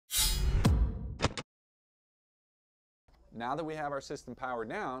Now that we have our system powered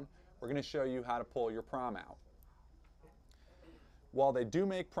down, we're going to show you how to pull your PROM out. While they do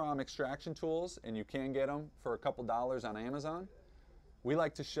make PROM extraction tools, and you can get them for a couple dollars on Amazon, we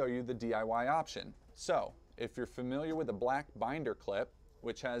like to show you the DIY option. So, if you're familiar with a black binder clip,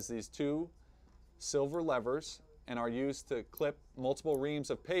 which has these two silver levers and are used to clip multiple reams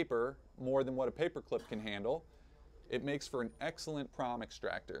of paper, more than what a paper clip can handle, it makes for an excellent PROM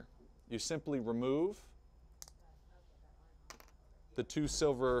extractor. You simply remove the two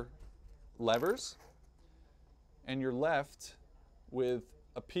silver levers, and you're left with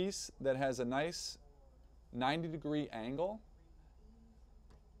a piece that has a nice 90-degree angle,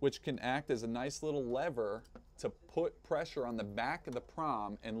 which can act as a nice little lever to put pressure on the back of the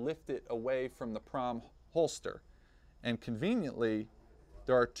PROM and lift it away from the PROM holster. And conveniently,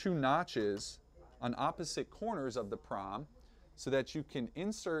 there are two notches on opposite corners of the PROM so that you can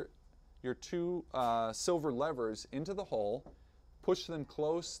insert your two silver levers into the hole, push them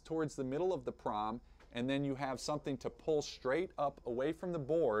close towards the middle of the PROM, and then you have something to pull straight up away from the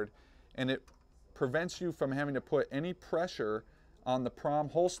board, and it prevents you from having to put any pressure on the PROM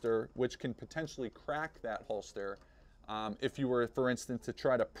holster, which can potentially crack that holster if you were, for instance, to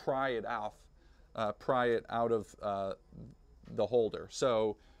try to pry it out of the holder.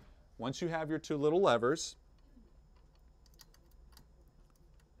 So once you have your two little levers,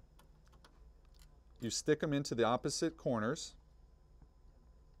 you stick them into the opposite corners,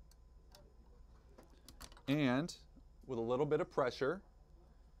 and with a little bit of pressure,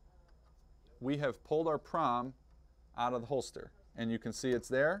 we have pulled our PROM out of the holster. And you can see it's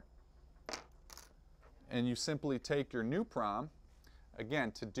there. And you simply take your new PROM.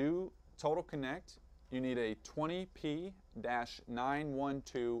 Again, to do total connect, you need a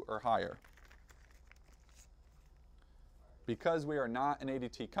 20P-912 or higher. Because we are not an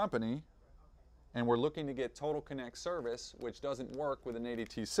ADT company, and we're looking to get total connect service, which doesn't work with an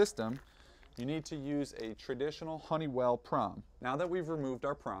ADT system, you need to use a traditional Honeywell PROM. Now that we've removed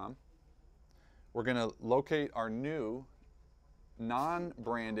our PROM, we're going to locate our new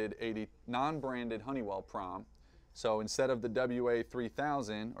non-branded Honeywell PROM. So instead of the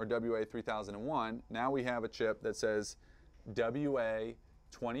WA3000 or WA3001, now we have a chip that says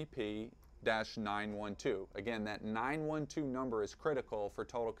WA20P-912. Again, that 912 number is critical for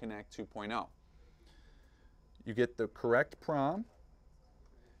Total Connect 2.0. You get the correct PROM,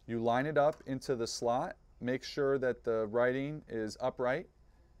 you line it up into the slot, make sure that the writing is upright,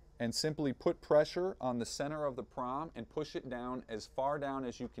 and simply put pressure on the center of the PROM and push it down as far down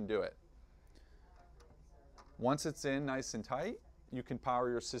as you can do it. Once it's in nice and tight, you can power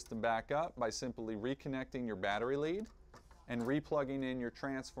your system back up by simply reconnecting your battery lead and replugging in your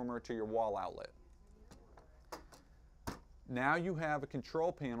transformer to your wall outlet. Now you have a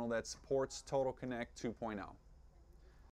control panel that supports Total Connect 2.0.